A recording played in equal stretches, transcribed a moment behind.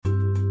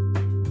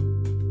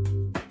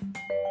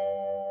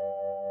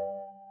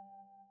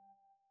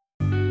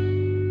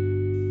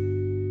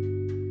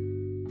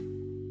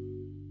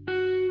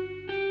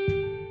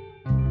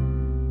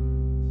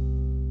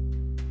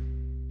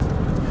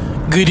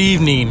Good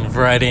evening,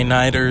 Friday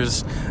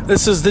Nighters.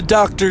 This is the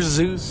Dr.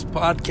 Zeus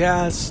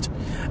podcast,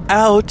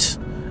 out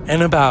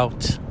and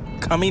about,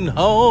 coming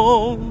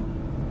home.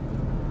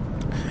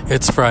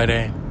 It's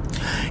Friday.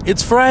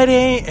 It's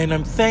Friday, and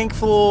I'm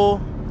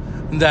thankful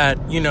that,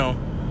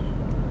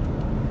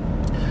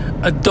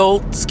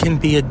 adults can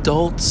be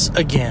adults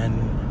again.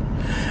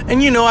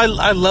 And,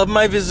 I love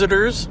my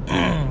visitors,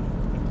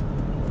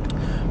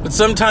 but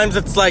sometimes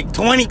it's like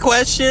 20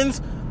 questions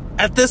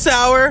at this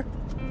hour.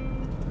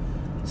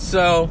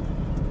 So,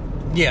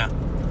 yeah.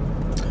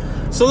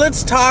 So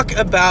let's talk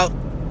about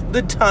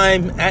the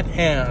time at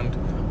hand.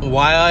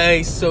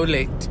 Why so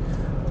late?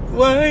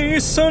 Why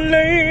so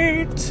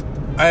late?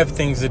 I have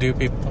things to do,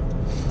 people.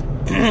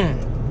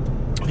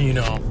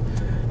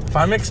 If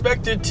I'm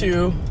expected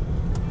to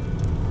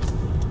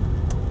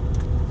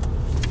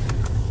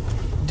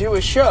do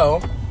a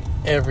show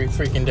every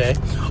freaking day,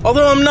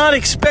 although I'm not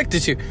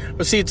expected to.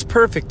 But see, it's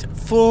perfect.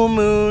 Full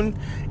moon.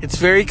 It's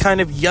very kind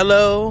of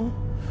yellow.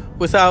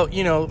 Without,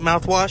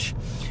 mouthwash.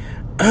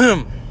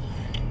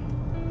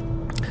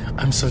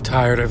 I'm so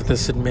tired of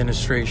this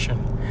administration.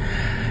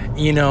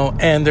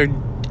 And they're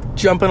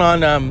jumping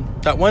on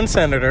that one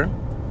senator.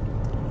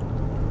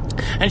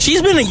 And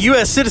she's been a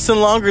U.S. citizen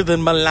longer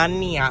than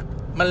Melania.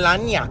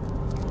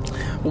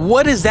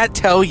 What does that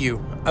tell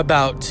you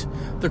about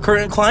the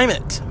current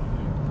climate?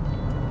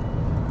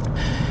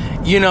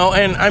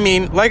 And I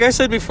mean, like I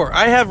said before,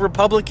 I have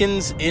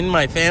Republicans in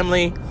my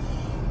family.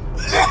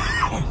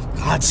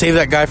 God, save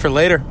that guy for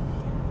later.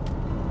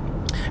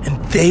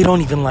 And they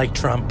don't even like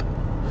Trump.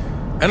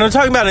 And I'm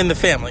talking about in the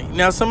family.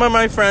 Now, some of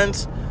my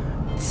friends,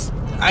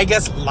 I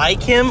guess,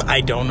 like him.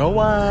 I don't know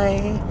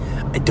why.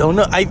 I don't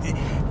know.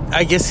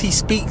 I guess he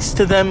speaks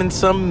to them in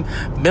some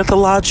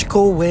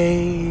mythological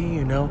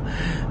way,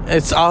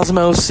 It's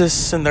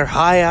osmosis and they're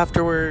high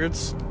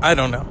afterwards. I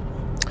don't know.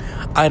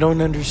 I don't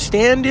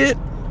understand it.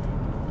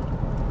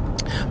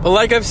 But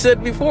like I've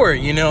said before,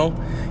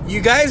 you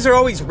guys are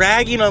always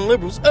ragging on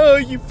liberals. Oh,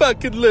 you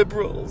fucking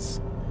liberals.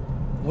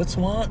 What's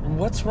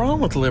wrong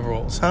with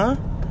liberals, huh?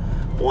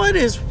 What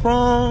is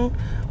wrong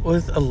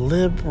with a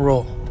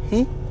liberal?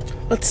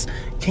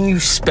 Can you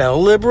spell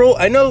liberal?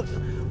 I know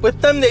with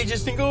them they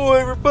just think, oh,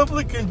 I'm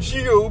Republican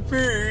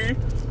GOP.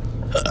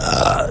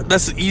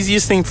 That's the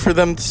easiest thing for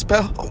them to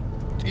spell,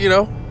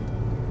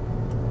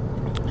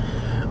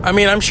 I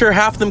mean, I'm sure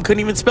half of them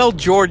couldn't even spell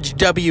George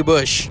W.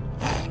 Bush.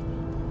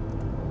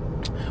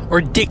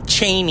 Or Dick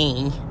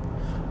Cheney.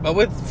 But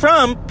with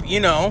Trump,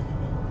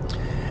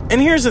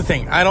 and here's the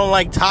thing. I don't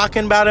like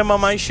talking about him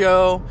on my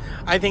show.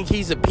 I think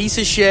he's a piece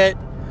of shit.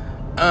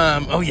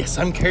 Oh, yes,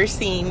 I'm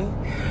cursing.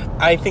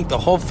 I think the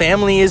whole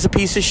family is a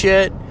piece of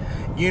shit.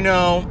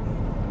 The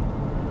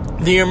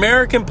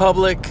American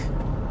public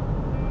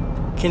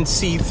can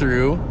see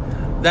through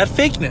that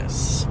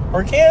fakeness.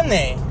 Or can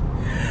they?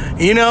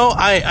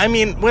 I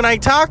mean, when I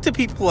talk to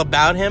people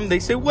about him, they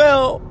say,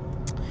 well,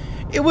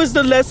 it was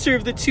the lesser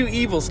of the two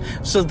evils.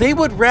 So they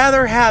would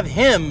rather have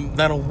him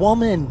than a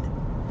woman.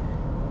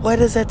 What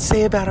does that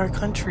say about our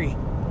country?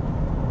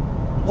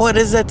 What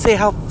does that say?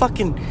 How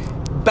fucking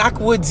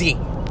backwoodsy.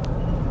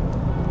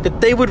 That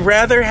they would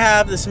rather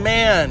have this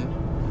man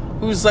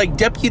who's like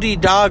deputy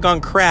dog on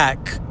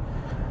crack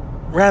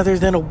rather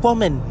than a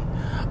woman.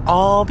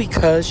 All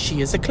because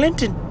she is a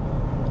Clinton.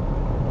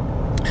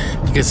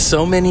 Because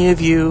so many of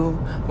you,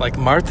 like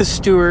Martha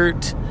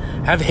Stewart,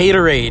 have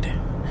haterade.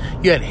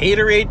 You had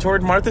haterade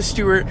toward Martha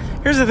Stewart.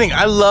 Here's the thing.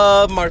 I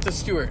love Martha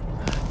Stewart.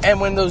 And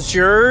when those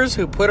jurors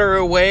who put her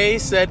away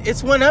said,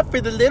 it's one up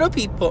for the little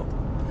people.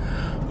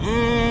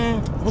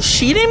 Well,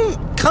 she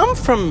didn't come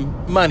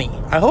from money.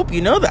 I hope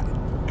you know that.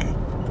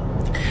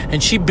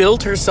 And she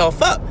built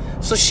herself up.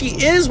 So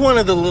she is one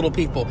of the little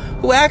people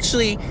who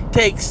actually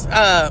takes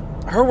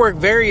her work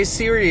very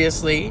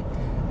seriously.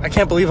 I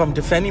can't believe I'm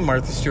defending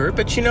Martha Stewart.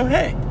 But,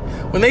 hey.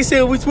 When they say,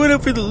 oh, it's one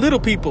up for the little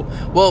people.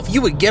 Well, if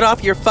you would get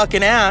off your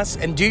fucking ass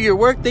and do your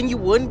work, then you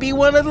wouldn't be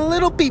one of the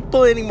little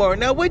people anymore.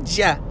 Now, would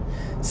ya?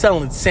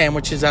 Selling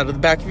sandwiches out of the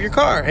back of your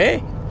car.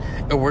 Hey,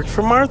 it worked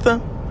for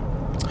Martha.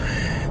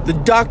 The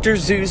Dr.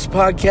 Zeus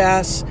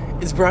podcast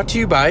is brought to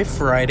you by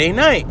Friday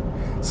Night.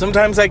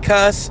 Sometimes I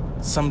cuss.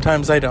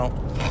 Sometimes I don't.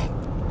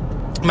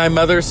 My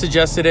mother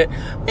suggested it.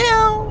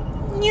 Well,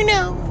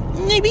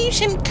 maybe you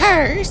shouldn't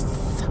curse.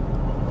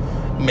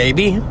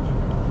 Maybe.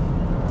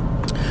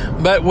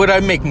 But would I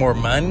make more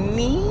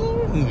money?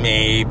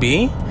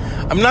 Maybe.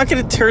 I'm not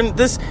going to turn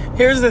this...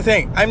 Here's the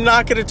thing. I'm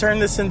not going to turn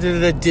this into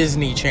the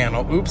Disney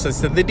Channel. Oops, I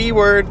said the D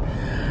word.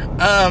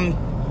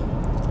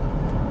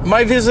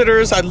 My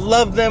visitors, I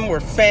love them.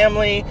 We're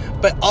family.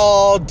 But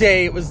all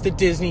day it was the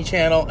Disney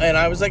Channel. And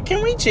I was like,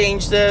 can we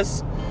change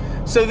this?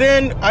 So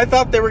then I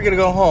thought they were going to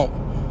go home.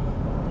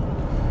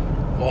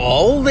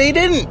 Well, they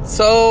didn't.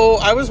 So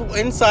I was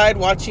inside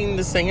watching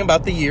this thing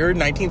about the year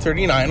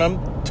 1939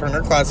 on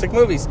Turner Classic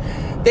Movies.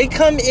 They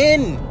come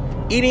in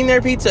eating their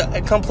pizza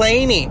and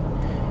complaining.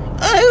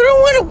 I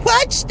don't want to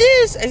watch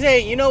this. I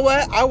say, you know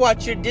what? I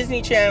watch your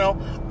Disney Channel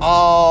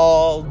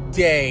all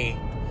day.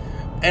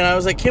 And I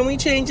was like, can we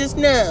change this?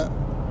 No.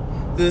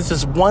 There's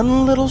this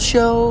one little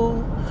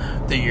show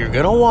that you're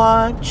gonna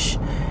watch,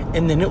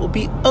 and then it will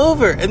be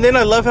over. And then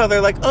I love how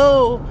they're like,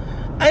 oh,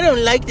 I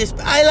don't like this.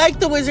 I like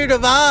The Wizard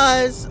of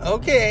Oz.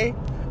 Okay.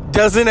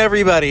 Doesn't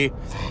everybody?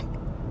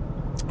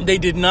 They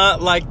did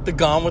not like the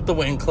Gone with the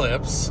Wind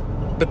clips.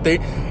 But they,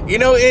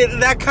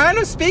 that kind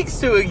of speaks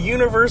to a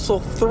universal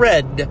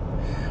thread.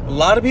 A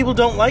lot of people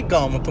don't like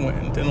Gone with the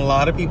Wind. And a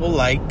lot of people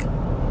like,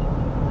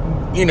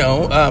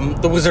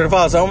 The Wizard of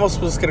Oz. I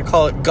almost was going to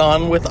call it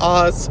Gone with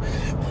Oz.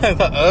 I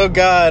thought, oh,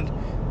 God,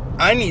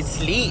 I need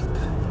sleep.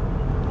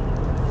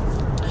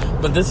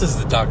 But this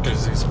is the Dr.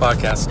 Zeus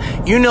podcast.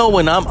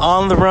 When I'm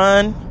on the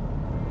run,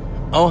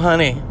 oh,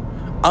 honey,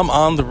 I'm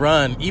on the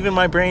run. Even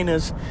my brain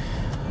is,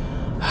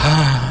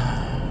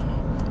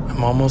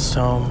 I'm almost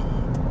home.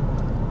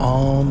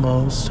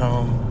 Almost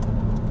home.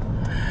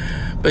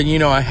 But,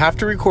 I have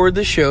to record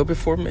the show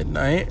before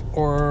midnight,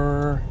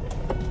 or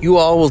you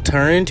all will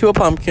turn into a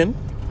pumpkin.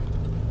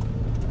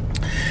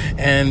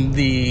 And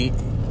the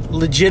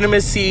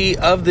legitimacy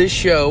of this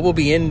show will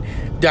be in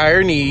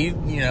dire need,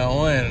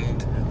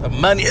 and the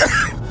money...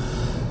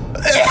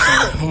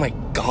 oh my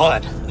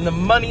God. And the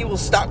money will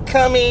stop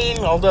coming,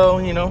 although,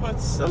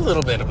 it's a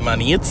little bit of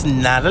money. It's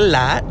not a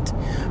lot,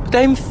 but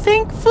I'm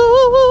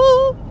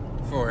thankful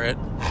for it.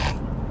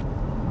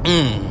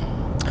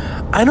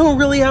 I don't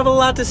really have a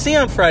lot to see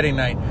on Friday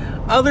night,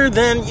 other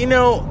than,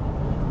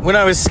 when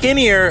I was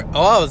skinnier,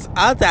 I was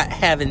out there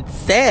having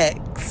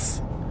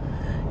sex,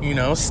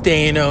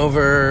 staying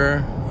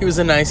over. He was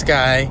a nice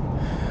guy.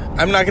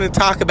 I'm not going to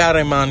talk about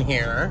him on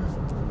here,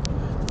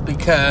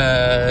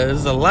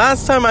 because the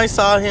last time I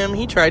saw him,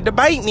 he tried to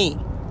bite me,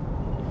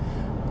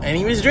 and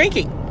he was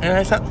drinking, and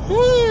I thought,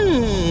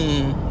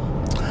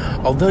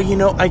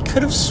 although, I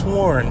could have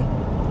sworn,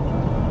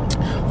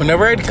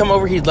 whenever I'd come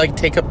over, he'd,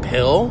 take a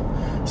pill,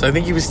 so I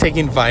think he was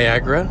taking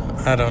Viagra,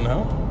 I don't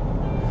know,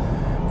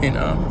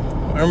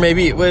 or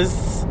maybe it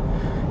was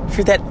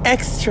for that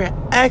extra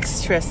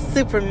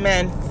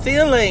Superman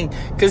feeling,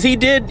 because he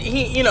did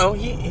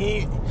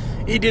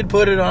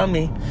put it on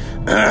me.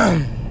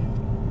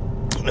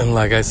 And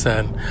like I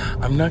said,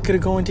 I'm not going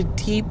to go into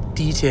deep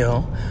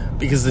detail,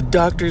 because the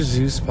Dr.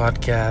 Zeus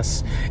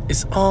podcast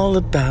is all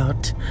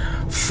about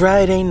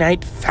Friday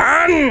night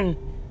fun.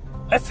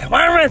 What's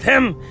wrong with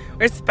him?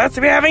 We're supposed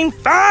to be having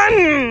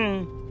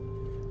fun.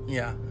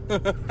 Yeah.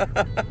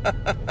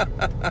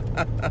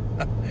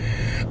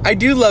 I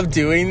do love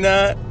doing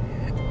that,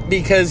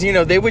 because,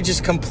 they would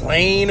just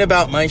complain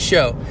about my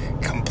show.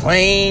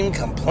 Complain.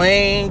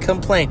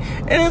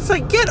 And it's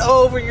like, get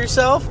over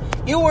yourself.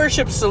 You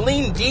worship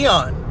Celine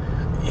Dion.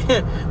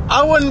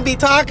 I wouldn't be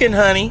talking,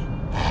 honey.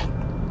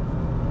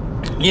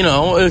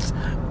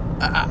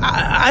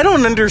 I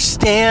don't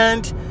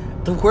understand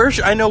the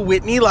worship. I know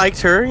Whitney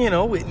liked her.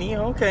 Whitney,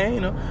 okay.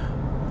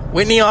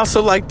 Whitney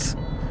also liked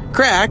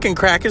crack, and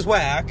crack is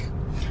whack.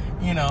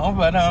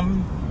 But,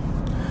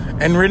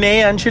 and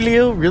Renee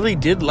Angelou really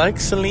did like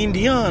Celine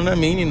Dion. I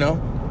mean,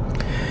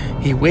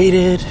 he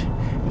waited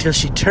until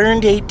she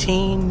turned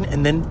 18,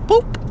 and then,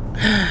 boop,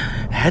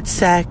 had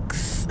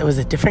sex. It was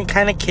a different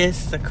kind of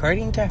kiss,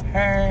 according to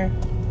her.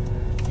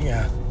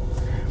 Yeah.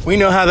 We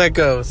know how that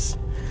goes.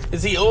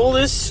 It's the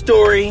oldest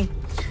story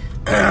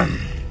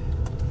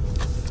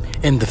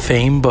in the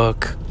Fame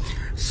book.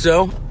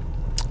 So,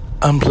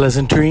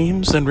 unpleasant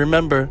dreams, and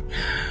remember,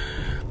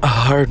 a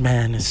hard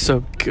man is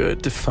so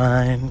good to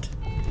find.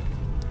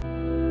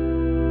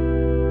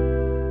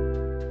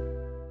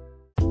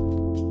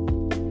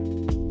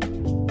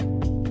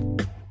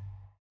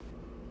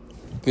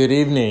 Good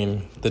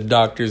evening, the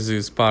Dr.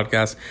 Zeus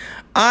podcast.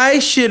 I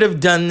should have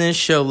done this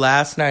show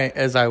last night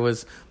as I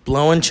was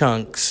blowing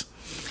chunks.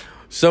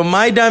 So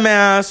my dumb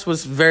ass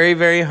was very,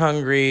 very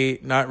hungry,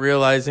 not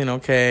realizing,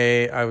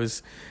 I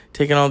was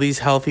taking all these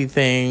healthy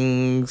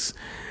things,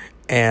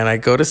 and I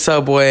go to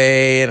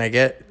Subway, and I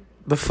get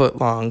the foot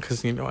long,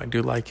 because, I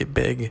do like it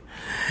big,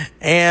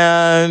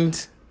 and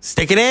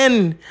stick it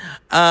in.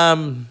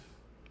 I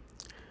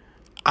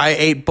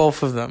ate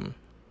both of them.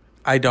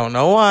 I don't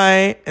know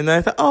why. And then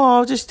I thought,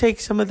 I'll just take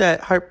some of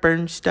that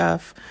heartburn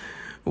stuff.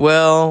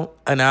 Well,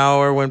 an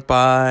hour went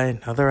by,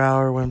 another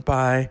hour went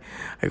by.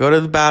 I go to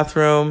the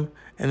bathroom,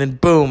 and then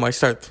boom, I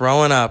start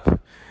throwing up.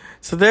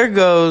 So there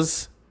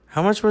goes,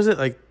 how much was it?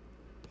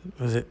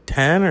 Was it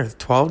 $10 or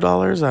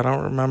 $12? I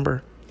don't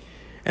remember.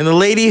 And the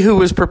lady who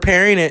was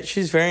preparing it,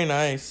 she's very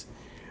nice.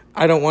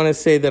 I don't want to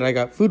say that I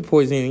got food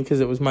poisoning, because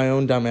it was my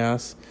own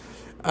dumbass.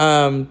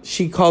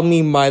 She called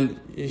me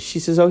she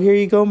says, oh, here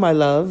you go, my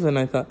love. And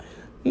I thought,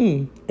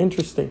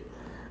 interesting.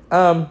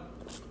 That's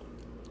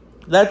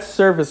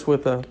service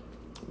with a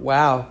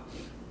wow.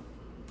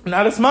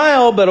 Not a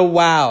smile, but a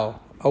wow.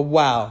 A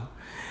wow.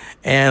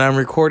 And I'm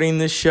recording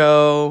this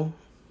show,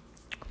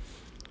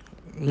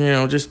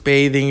 just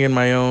bathing in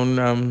my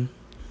own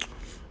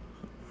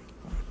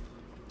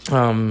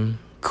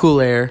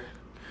cool air,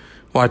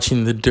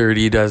 watching The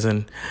Dirty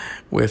Dozen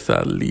with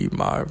Lee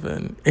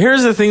Marvin.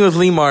 Here's the thing with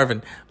Lee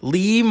Marvin.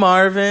 Lee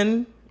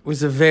Marvin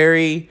was a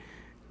very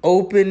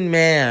open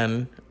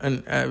man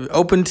and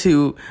open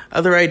to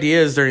other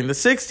ideas during the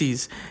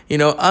 60s, you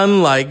know,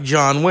 unlike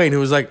John Wayne, who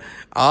was like,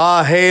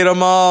 I hate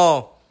them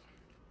all.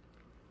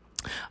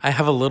 I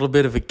have a little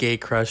bit of a gay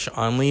crush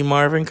on Lee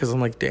Marvin because I'm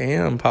like,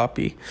 damn,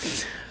 Poppy.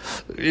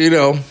 You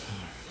know,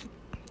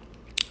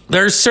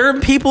 there's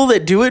certain people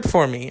that do it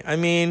for me. I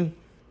mean,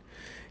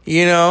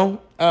 you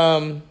know,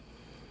 of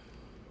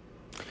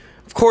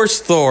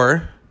course,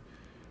 Thor,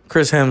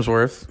 Chris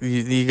Hemsworth,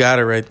 you got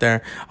it right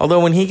there. Although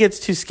when he gets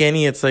too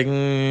skinny, it's like, I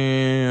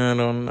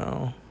don't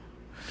know.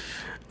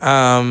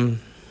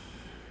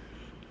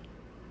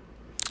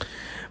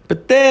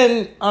 But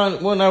then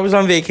when I was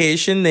on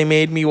vacation, they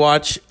made me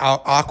watch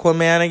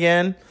Aquaman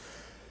again.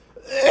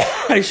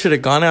 I should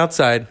have gone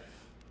outside.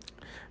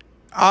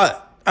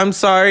 I'm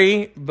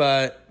sorry,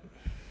 but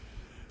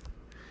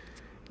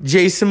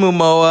Jason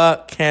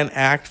Momoa can't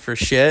act for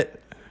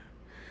shit.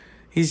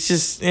 He's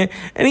just, and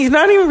he's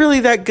not even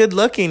really that good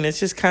looking. It's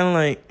just kind of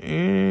like,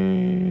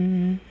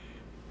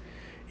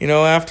 you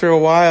know, after a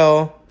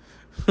while,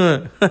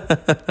 I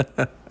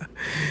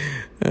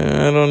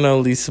don't know,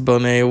 Lisa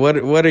Bonet.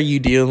 What are you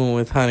dealing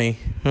with, honey?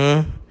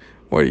 Huh?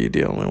 What are you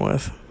dealing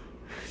with?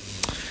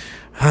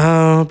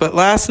 But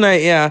last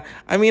night, yeah.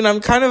 I mean,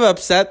 I'm kind of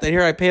upset that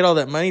here I paid all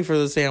that money for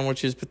the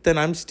sandwiches, but then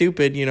I'm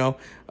stupid, you know.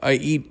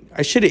 I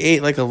should have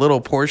ate like a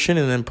little portion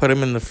and then put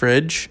them in the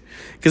fridge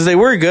because they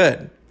were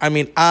good. I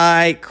mean,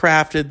 I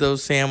crafted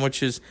those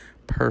sandwiches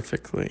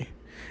perfectly.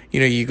 You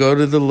know, you go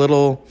to the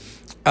little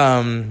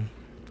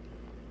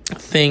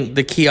thing,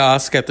 the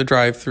kiosk at the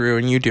drive-thru,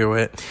 and you do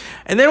it.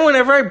 And then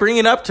whenever I bring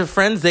it up to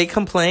friends, they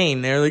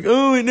complain. They're like,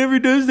 oh, it never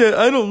does that.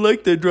 I don't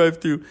like that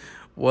drive-thru.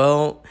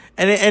 Well,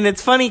 and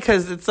it's funny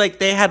because it's like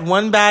they had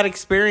one bad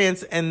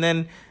experience and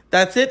then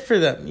that's it for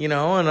them, you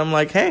know? And I'm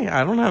like, hey,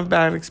 I don't have a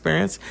bad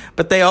experience.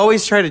 But they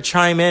always try to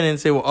chime in and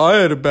say, well, I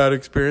had a bad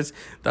experience.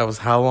 That was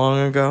how long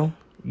ago?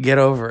 Get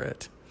over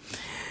it,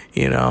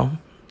 you know?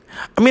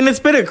 I mean, it's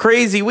been a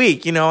crazy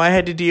week, you know? I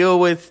had to deal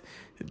with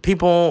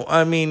people,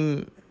 I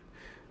mean,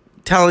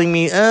 telling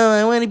me, oh,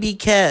 I want to be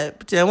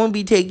kept. I want to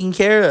be taken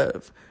care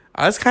of.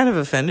 I was kind of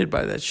offended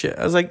by that shit.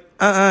 I was like,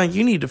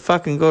 you need to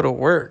fucking go to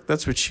work.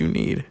 That's what you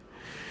need.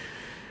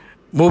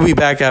 We'll be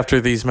back after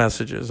these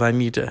messages. I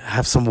need to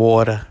have some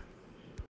water.